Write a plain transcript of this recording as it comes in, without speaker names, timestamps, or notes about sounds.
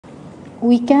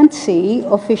We can't say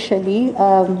officially.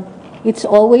 It's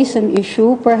always an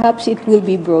issue. Perhaps it will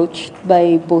be broached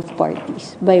by both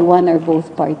parties, by one or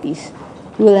both parties.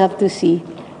 We'll have to see.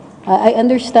 I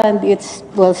understand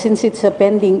since it's a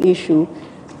pending issue,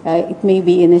 it may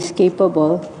be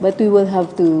inescapable, but we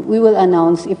will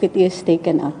announce if it is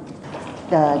taken up.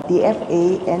 The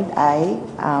DFA and I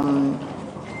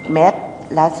met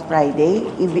last Friday,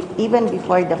 even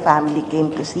before the family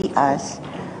came to see us.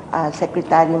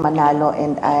 Secretary Manalo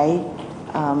and I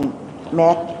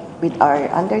met with our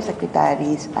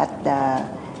undersecretaries at the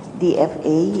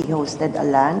DFA. He hosted a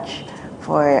lunch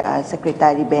for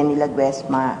Secretary Benny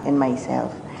Laguesma and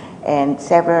myself. And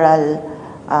several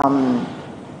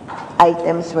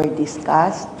items were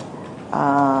discussed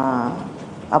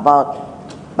about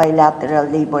bilateral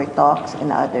labor talks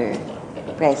and other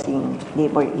pressing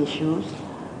labor issues.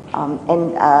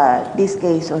 And this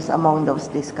case was among those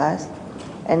discussed.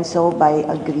 And so by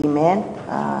agreement,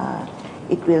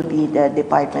 it will be the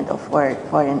Department of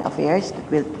Foreign Affairs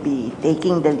that will be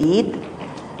taking the lead,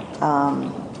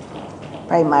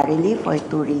 primarily for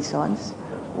two reasons.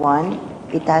 One,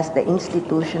 it has the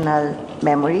institutional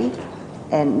memory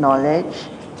and knowledge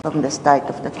from the start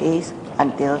of the case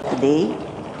until today.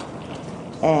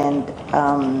 And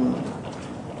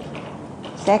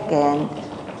second,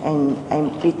 and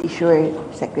I'm pretty sure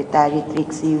Secretary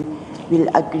Trixie will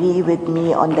agree with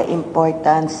me on the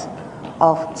importance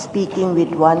of speaking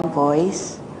with one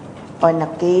voice on a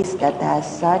case that has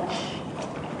such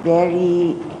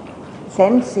very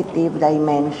sensitive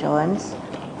dimensions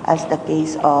as the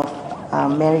case of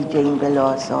Mary Jane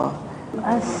Veloso.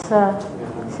 As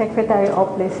Secretary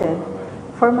Ople said,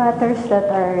 for matters that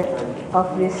are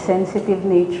of this sensitive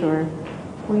nature,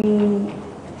 the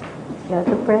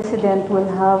President will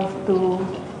have to,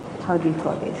 how do you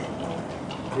call this?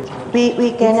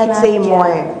 We cannot say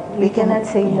more. We cannot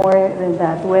say more than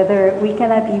that. Whether we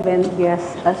cannot even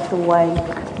guess as to why,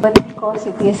 but because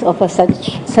it is of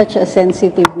such a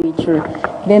sensitive nature,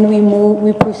 then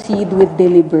we proceed with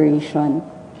deliberation.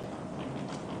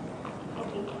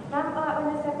 Okay. Ma'am,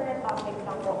 on a separate topic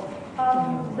lang po.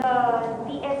 The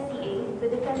DSCA, the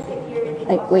Defense Security.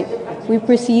 We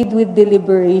proceed with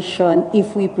deliberation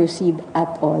if we proceed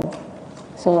at all.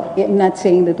 So I'm not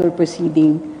saying that we're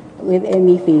proceeding with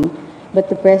anything, but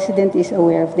the President is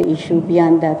aware of the issue.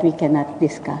 Beyond that, we cannot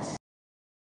discuss.